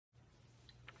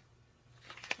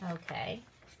Okay.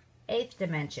 Eighth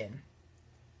dimension.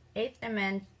 Eighth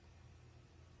dimensional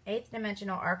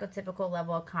archetypical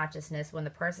level of consciousness when the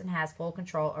person has full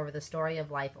control over the story of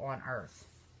life on Earth.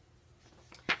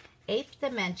 Eighth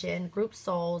dimension, group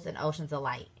souls and oceans of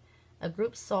light. A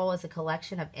group soul is a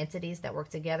collection of entities that work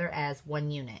together as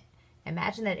one unit.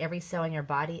 Imagine that every cell in your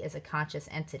body is a conscious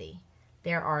entity.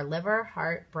 There are liver,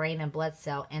 heart, brain, and blood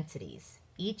cell entities.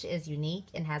 Each is unique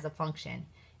and has a function,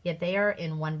 yet they are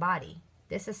in one body.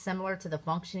 This is similar to the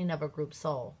functioning of a group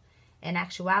soul. In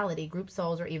actuality, group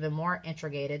souls are even more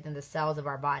integrated than the cells of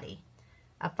our body.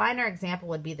 A finer example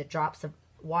would be the drops of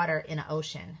water in an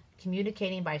ocean,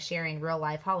 communicating by sharing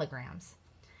real-life holograms.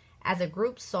 As a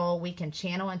group soul, we can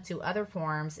channel into other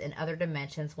forms in other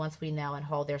dimensions once we know and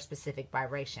hold their specific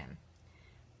vibration.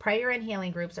 Prayer and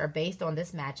healing groups are based on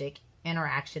this magic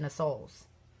interaction of souls.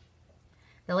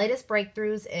 The latest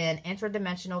breakthroughs in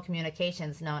interdimensional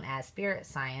communications, known as spirit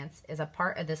science, is a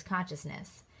part of this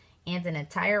consciousness, and an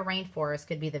entire rainforest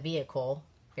could be the vehicle,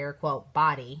 air quote,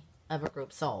 body, of a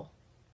group soul.